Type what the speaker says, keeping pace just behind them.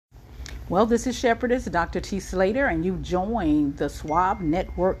Well, this is Shepherdess Dr. T. Slater, and you've joined the Swab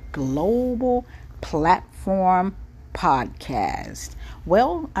Network Global Platform Podcast.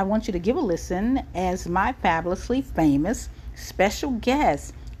 Well, I want you to give a listen as my fabulously famous special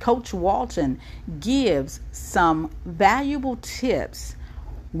guest, Coach Walton, gives some valuable tips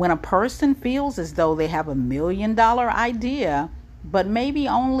when a person feels as though they have $1 million idea, but maybe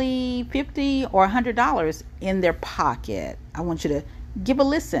only $50 or $100 in their pocket. I want you to give a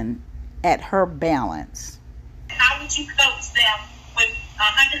listen at her balance. How would you coach them with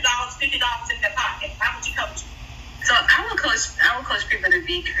 $100, $50 in their pocket? How would you coach them? So I will coach people to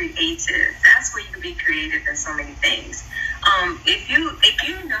be creative. That's where you can be creative in so many things. If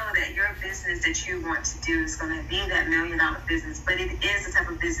you know that your business that you want to do is going to be that $1 million business, but it is the type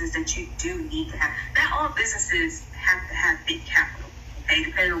of business that you do need to have. Not all businesses have to have big capital, okay,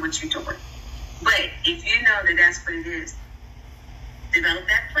 depending on what you're doing. But if you know that that's what it is, develop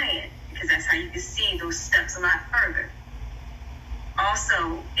that plan, because that's how you can see those steps a lot further.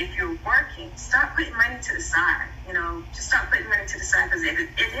 Also, if you're working, start putting money to the side. Just start putting money to the side, because at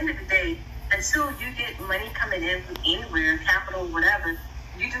the end of the day, until you get money coming in from anywhere, capital, whatever,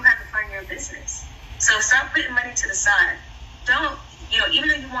 you do have to fund your business. So start putting money to the side. Don't, even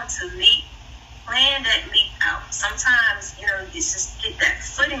though you want to leap, plan that leap out. Sometimes, it's just get that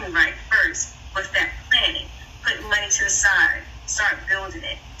footing right first with that planning. Put money to the side. Start building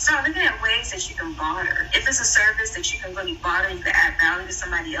it. Start looking at ways that you can barter. If it's a service that you can really barter, you can add value to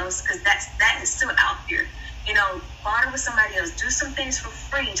somebody else, because that is still out there. Barter with somebody else. Do some things for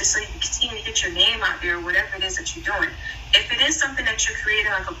free just so you can continue to get your name out there, whatever it is that you're doing. If it is something that you're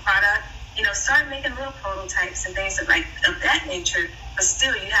creating, like a product, start making little prototypes and things of that nature, but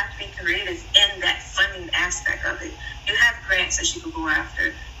still you have to be creative in that funding aspect of it. You have grants that you can go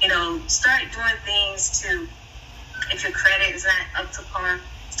after. Start doing things to, if your credit is not up to par,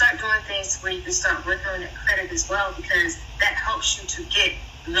 start doing things where you can start working on that credit as well, because that helps you to get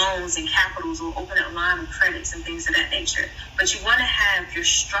loans and capitals or open up line of credits and things of that nature. But you want to have your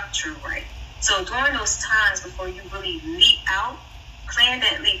structure right. So during those times before you really leap out, plan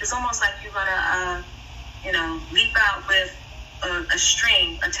that leap. It's almost like you're going to, leap out with a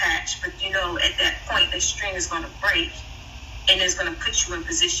string attached. But, at that point, the string is going to break, and it's going to put you in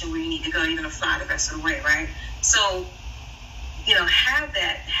position where you need to go. You're going to fly the rest of the way, right? So, have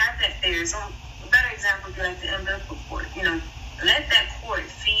that there. So a better example would be like the umbilical cord. Let that cord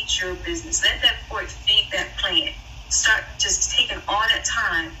feed your business. Let that cord feed that plan. Start just taking all that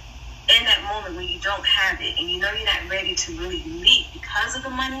time in that moment when you don't have it and you're not ready to really leap because of the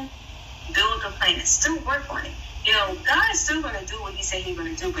money. Build a plan. Still work on it. God is still going to do what he said he's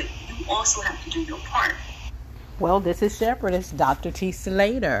going to do, but you also have to do your part. Well, this is Shepherdess Dr. T.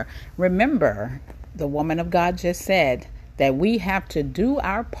 Slater. Remember, the woman of God just said that we have to do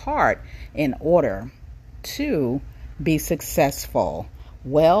our part in order to be successful.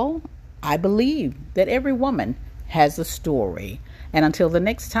 Well, I believe that every woman has a story. And until the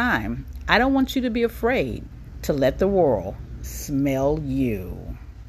next time, I don't want you to be afraid to let the world smell you.